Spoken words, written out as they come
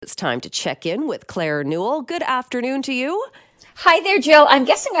time to check in with Claire Newell. Good afternoon to you. Hi there, Jill. I'm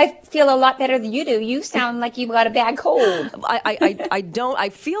guessing I feel a lot better than you do. You sound like you've got a bad cold. I don't. I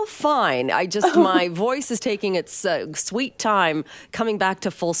feel fine. My voice is taking its sweet time coming back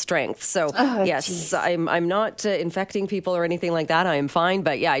to full strength. So yes, geez. I'm not infecting people or anything like that. I am fine.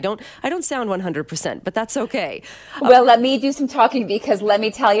 But yeah, I don't sound 100%, but that's okay. Well, let me do some talking because let me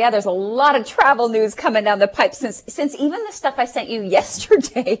tell you, there's a lot of travel news coming down the pipe since even the stuff I sent you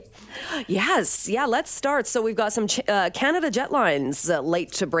yesterday. Yes. Yeah, let's start. So we've got some Canada Jetlines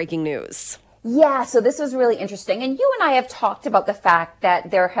late to breaking news. Yeah, so this was really interesting. And you and I have talked about the fact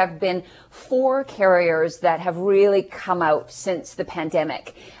that there have been 4 carriers that have really come out since the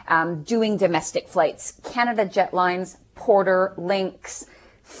pandemic doing domestic flights. Canada Jetlines, Porter, Lynx,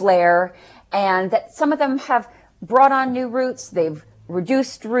 Flair, and that some of them have brought on new routes. They've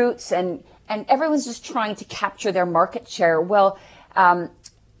reduced routes and everyone's just trying to capture their market share. Well,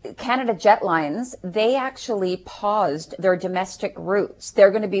 Canada Jetlines, they actually paused their domestic routes.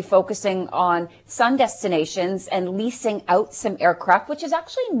 They're going to be focusing on sun destinations and leasing out some aircraft, which is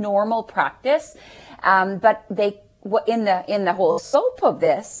actually normal practice. But in the whole scope of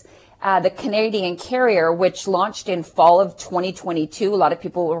this, the Canadian carrier, which launched in fall of 2022, a lot of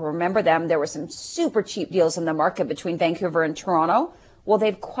people will remember them. There were some super cheap deals in the market between Vancouver and Toronto. Well,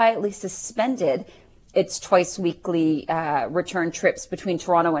 they've quietly suspended its twice weekly return trips between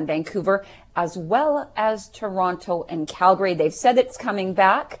Toronto and Vancouver, as well as Toronto and Calgary. They've said it's coming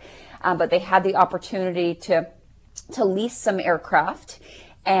back, but they had the opportunity to lease some aircraft.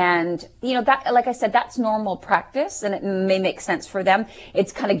 And, that, like I said, that's normal practice and it may make sense for them.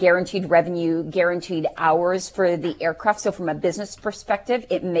 It's kind of guaranteed revenue, guaranteed hours for the aircraft. So from a business perspective,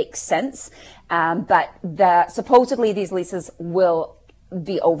 it makes sense. But supposedly these leases will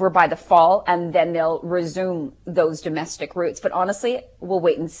be over by the fall and then they'll resume those domestic routes. But honestly, we'll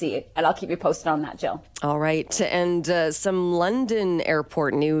wait and see. And I'll keep you posted on that, Jill. All right. And some London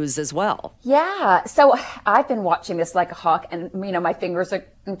airport news as well. Yeah. So I've been watching this like a hawk and, my fingers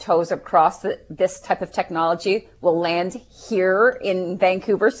and toes are crossed that this type of technology will land here in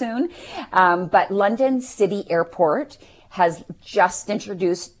Vancouver soon. But London City Airport has just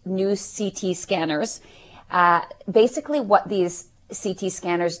introduced new CT scanners. Basically what these CT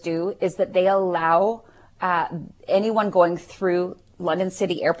scanners do is that they allow anyone going through London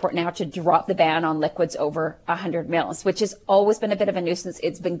City Airport now to drop the ban on liquids over 100 mils, which has always been a bit of a nuisance.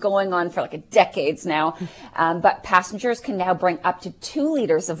 It's been going on for like decades now. But passengers can now bring up to 2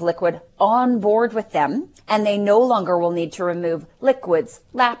 liters of liquid on board with them, and they no longer will need to remove liquids,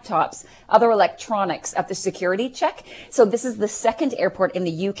 laptops, other electronics at the security check. So this is the second airport in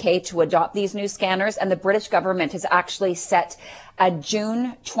the UK to adopt these new scanners, and the British government has actually set a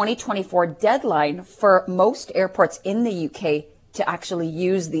June 2024 deadline for most airports in the UK to actually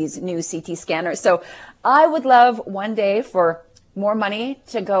use these new CT scanners. So I would love one day for more money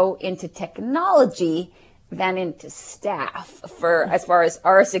to go into technology than into staff for as far as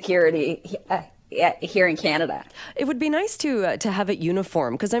our security here in Canada. It would be nice to have it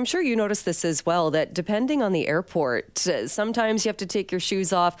uniform, because I'm sure you notice this as well, that depending on the airport, sometimes you have to take your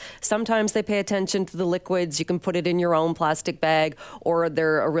shoes off. Sometimes they pay attention to the liquids. You can put it in your own plastic bag, or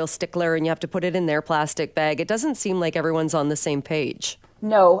they're a real stickler and you have to put it in their plastic bag. It doesn't seem like everyone's on the same page.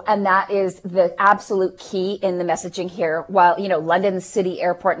 No, and that is the absolute key in the messaging here. While, London City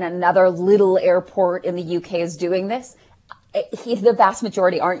Airport and another little airport in the UK is doing this, the vast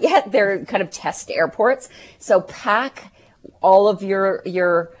majority aren't yet. They're kind of test airports. So pack all of your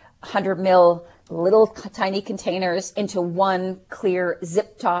 100 mil little tiny containers into one clear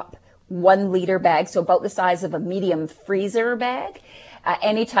zip top 1 liter bag. So about the size of a medium freezer bag.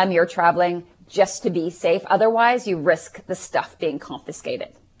 Anytime you're traveling, just to be safe. Otherwise, you risk the stuff being confiscated.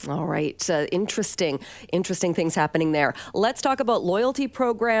 All right. Interesting things happening there. Let's talk about loyalty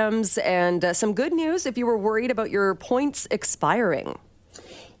programs and some good news if you were worried about your points expiring.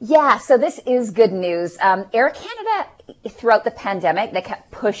 Yeah, so this is good news. Air Canada, throughout the pandemic, they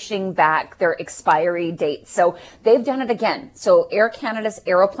kept pushing back their expiry dates. So they've done it again. So Air Canada's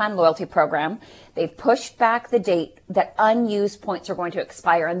Aeroplan loyalty program, they've pushed back the date that unused points are going to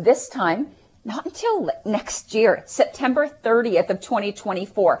expire. And this time, not until next year, September 30th of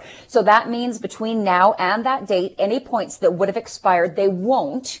 2024. So that means between now and that date, any points that would have expired, they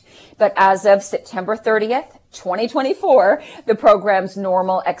won't. But as of September 30th, 2024, the program's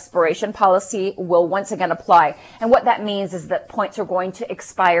normal expiration policy will once again apply. And what that means is that points are going to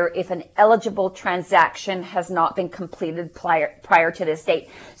expire if an eligible transaction has not been completed prior to this date.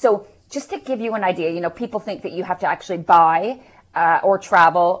 So just to give you an idea, people think that you have to actually buy or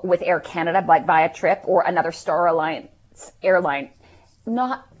travel with Air Canada, like via Trip or another Star Alliance airline.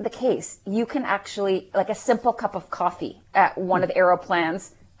 not the case. You can actually, like a simple cup of coffee at one of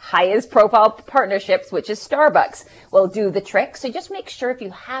Aeroplan's highest profile partnerships, which is Starbucks, will do the trick. So just make sure if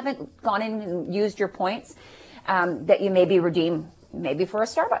you haven't gone in and used your points, that you maybe redeem maybe for a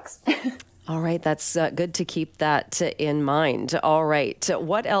Starbucks. All right, that's good to keep that in mind. All right,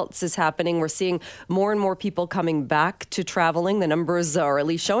 what else is happening? We're seeing more and more people coming back to traveling. The numbers are at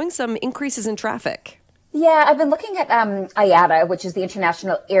least showing some increases in traffic. Yeah, I've been looking at IATA, which is the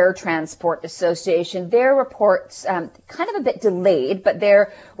International Air Transport Association. Their reports kind of a bit delayed, but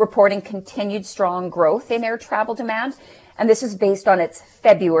they're reporting continued strong growth in air travel demand. And this is based on its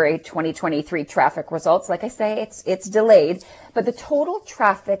February 2023 traffic results. Like I say, it's delayed, but the total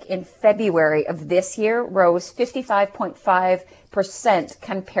traffic in February of this year rose 55.5%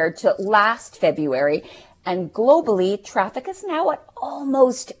 compared to last February. And globally, traffic is now at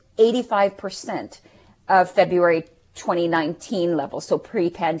almost 85% of February 2019 levels, so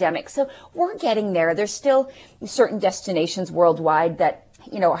pre-pandemic. So we're getting there. There's still certain destinations worldwide that,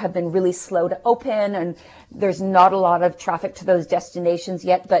 have been really slow to open, and there's not a lot of traffic to those destinations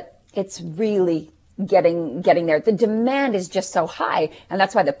yet, but it's really getting there. The demand is just so high, and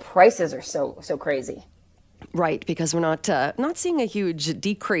that's why the prices are so crazy. Right, because we're not seeing a huge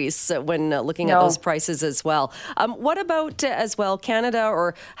decrease when looking at those prices as well. What about as well Canada,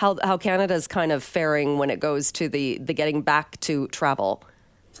 or how Canada is kind of faring when it goes to the getting back to travel?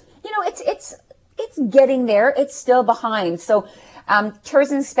 It's getting there. It's still behind. So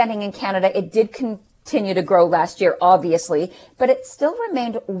tourism spending in Canada, it did continue to grow last year, obviously, but it still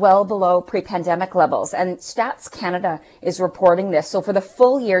remained well below pre-pandemic levels. And Stats Canada is reporting this. So for the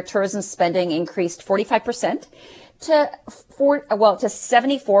full year, tourism spending increased 45% to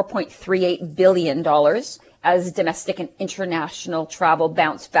 $74.38 billion as domestic and international travel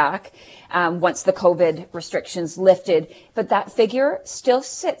bounced back once the COVID restrictions lifted. But that figure still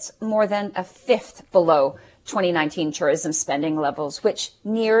sits more than a fifth below 2019 tourism spending levels, which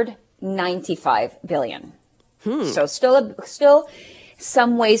neared $95 billion. So still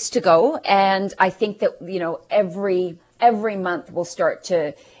some ways to go. And I think that, every month we'll start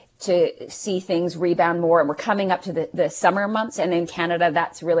to see things rebound more. And we're coming up to the summer months. And in Canada,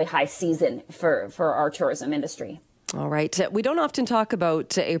 that's really high season for our tourism industry. All right. We don't often talk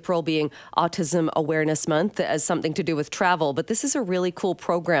about April being Autism Awareness Month as something to do with travel, but this is a really cool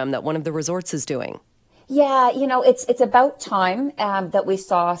program that one of the resorts is doing. Yeah, it's about time that we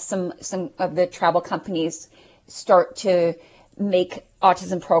saw some of the travel companies start to make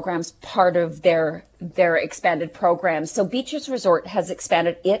autism programs part of their expanded programs. So Beaches Resort has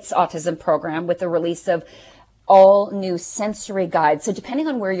expanded its autism program with the release of all new sensory guides. So depending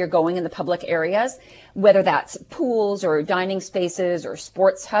on where you're going in the public areas, whether that's pools or dining spaces or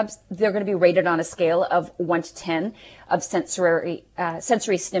sports hubs, they're going to be rated on a scale of 1 to 10 of sensory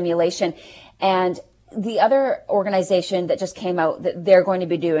stimulation. And the other organization that just came out that they're going to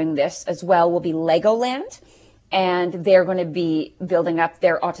be doing this as well will be Legoland. And they're going to be building up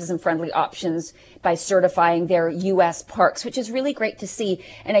their autism-friendly options by certifying their U.S. parks, which is really great to see.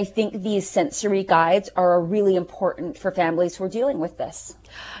 And I think these sensory guides are really important for families who are dealing with this.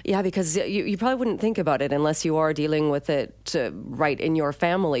 Yeah, because you probably wouldn't think about it unless you are dealing with it right in your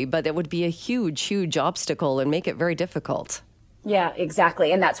family. But it would be a huge, huge obstacle and make it very difficult. Yeah,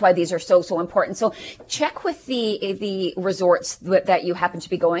 exactly. And that's why these are so important. So check with the resorts that you happen to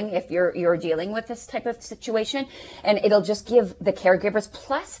be going if you're dealing with this type of situation. And it'll just give the caregivers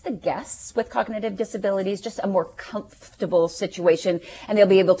plus the guests with cognitive disabilities just a more comfortable situation. And they'll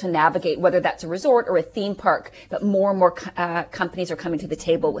be able to navigate whether that's a resort or a theme park. But more and more companies are coming to the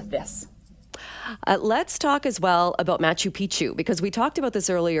table with this. Let's talk as well about Machu Picchu, because we talked about this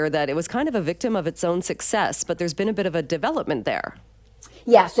earlier, that it was kind of a victim of its own success, but there's been a bit of a development there.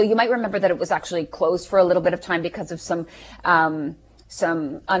 Yeah, so you might remember that it was actually closed for a little bit of time because of some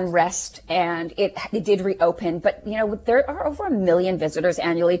unrest, and it did reopen. But, there are over 1 million visitors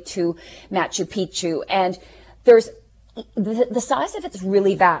annually to Machu Picchu, and the size of it's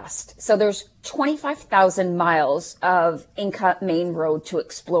really vast. So there's 25,000 miles of Inca Main Road to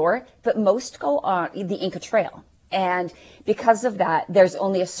explore, but most go on the Inca Trail. And because of that, there's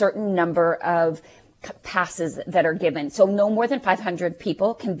only a certain number of passes that are given. So no more than 500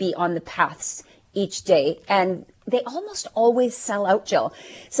 people can be on the paths each day. And they almost always sell out, Jill.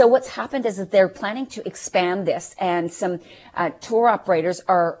 So what's happened is that they're planning to expand this, and some tour operators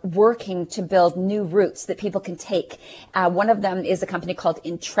are working to build new routes that people can take. One of them is a company called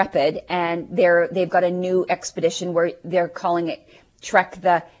Intrepid, and they've got a new expedition where they're calling it Trek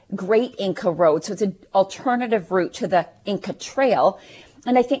the Great Inca Road. So it's an alternative route to the Inca Trail.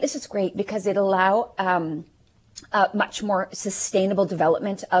 And I think this is great because it allow much more sustainable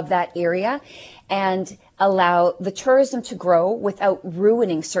development of that area and allow the tourism to grow without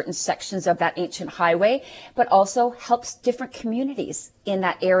ruining certain sections of that ancient highway, but also helps different communities in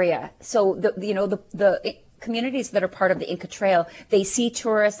that area. So the communities that are part of the Inca Trail, they see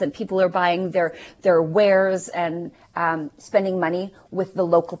tourists and people are buying their wares and spending money with the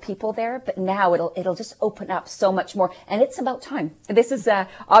local people there. But now it'll just open up so much more. And it's about time. This is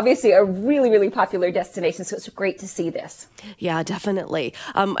obviously a really, really popular destination. So it's great to see this. Yeah, definitely.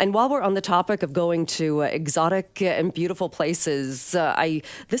 And while we're on the topic of going to exotic and beautiful places,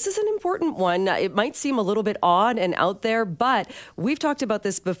 this is an important one. It might seem a little bit odd and out there, but we've talked about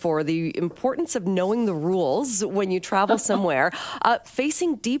this before, the importance of knowing the rules when you travel somewhere.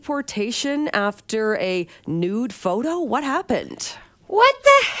 Facing deportation after a nude photo? What happened? What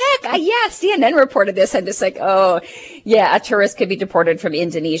the heck? Yeah, CNN reported this. I'm just like, oh, yeah, a tourist could be deported from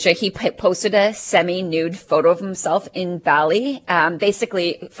Indonesia. He posted a semi-nude photo of himself in Bali,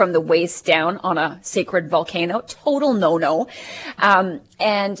 basically from the waist down on a sacred volcano. Total no-no.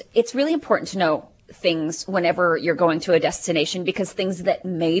 And it's really important to know things whenever you're going to a destination, because things that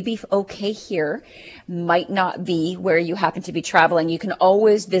may be okay here might not be where you happen to be traveling. You can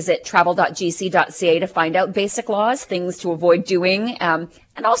always visit travel.gc.ca to find out basic laws, things to avoid doing, and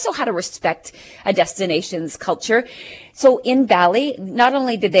also how to respect a destination's culture. So in Bali, not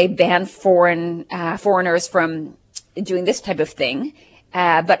only did they ban foreigners from doing this type of thing,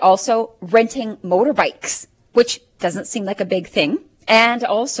 but also renting motorbikes, which doesn't seem like a big thing. And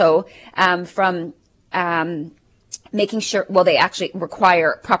also from making sure, well, they actually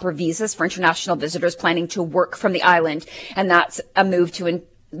require proper visas for international visitors planning to work from the island. And that's a move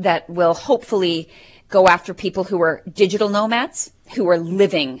that will hopefully go after people who are digital nomads, who are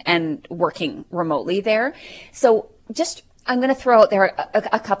living and working remotely there. So I'm going to throw out there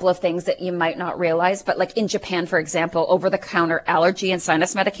a couple of things that you might not realize, but like in Japan, for example, over-the-counter allergy and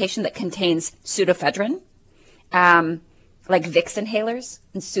sinus medication that contains pseudoephedrine, like Vicks inhalers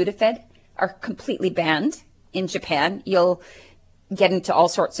and Sudafed, are completely banned in Japan. You'll get into all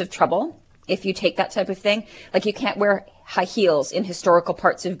sorts of trouble if you take that type of thing. Like you can't wear high heels in historical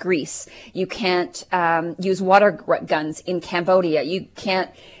parts of Greece. You can't use water guns in Cambodia. You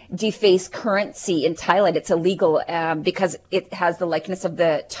can't deface currency in Thailand. It's illegal because it has the likeness of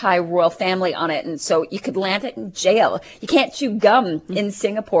the Thai royal family on it. And so you could land it in jail. You can't chew gum in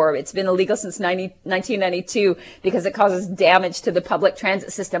Singapore. It's been illegal since 1992 because it causes damage to the public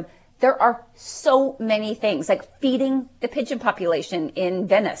transit system. There are so many things, like feeding the pigeon population in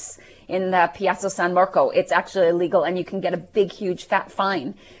Venice, in the Piazza San Marco. It's actually illegal, and you can get a big, huge, fat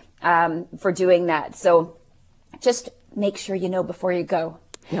fine for doing that. So just make sure you know before you go.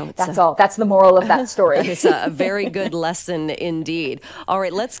 No, that's all. That's the moral of that story. It's a very good lesson indeed. All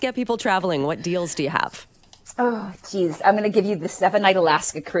right, let's get people traveling. What deals do you have? Oh, geez. I'm going to give you the 7-night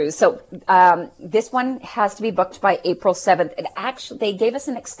Alaska cruise. So this one has to be booked by April 7th. They gave us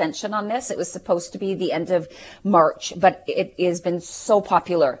an extension on this. It was supposed to be the end of March, but it has been so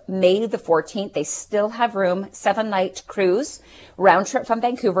popular. May the 14th, they still have room. 7-night cruise, round trip from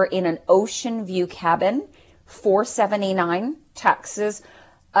Vancouver in an ocean view cabin, $479, taxes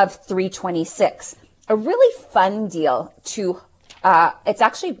of $326. A really fun deal it's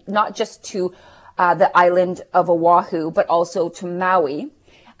actually not just to the island of Oahu, but also to Maui.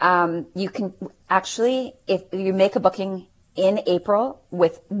 You can actually, if you make a booking in April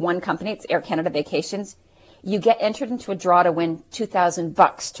with one company, it's Air Canada Vacations, you get entered into a draw to win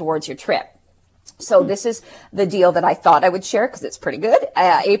 $2,000 towards your trip. So this is the deal that I thought I would share because it's pretty good.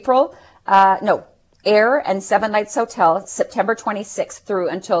 Air and 7 nights hotel, September 26th through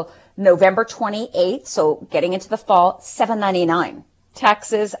until November 28th. So getting into the fall, $799.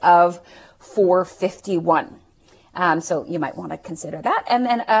 Taxes of $451. So you might want to consider that. And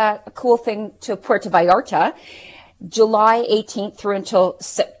then a cool thing to Puerto Vallarta, July 18th through until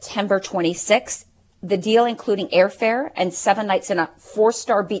September 26th. The deal, including airfare and 7 nights in a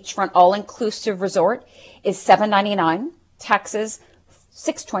 4-star beachfront all-inclusive resort, is $799. Taxes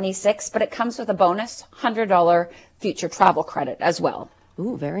 $626, but it comes with a bonus $100 future travel credit as well.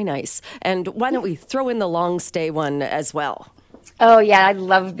 Ooh, very nice. And why don't we throw in the long stay one as well? Oh, yeah, I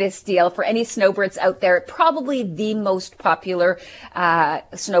love this deal. For any snowbirds out there, probably the most popular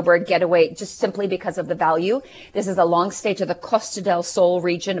snowbird getaway, just simply because of the value. This is a long stay to the Costa del Sol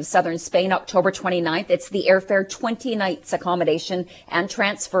region of southern Spain, October 29th. It's the airfare, 20 nights accommodation and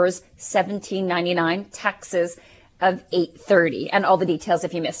transfers, $17.99, taxes of $830. And all the details,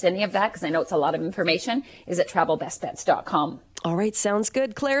 if you missed any of that, because I know it's a lot of information, is at travelbestbets.com. All right, sounds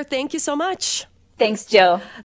good. Claire, thank you so much. Thanks, Jill.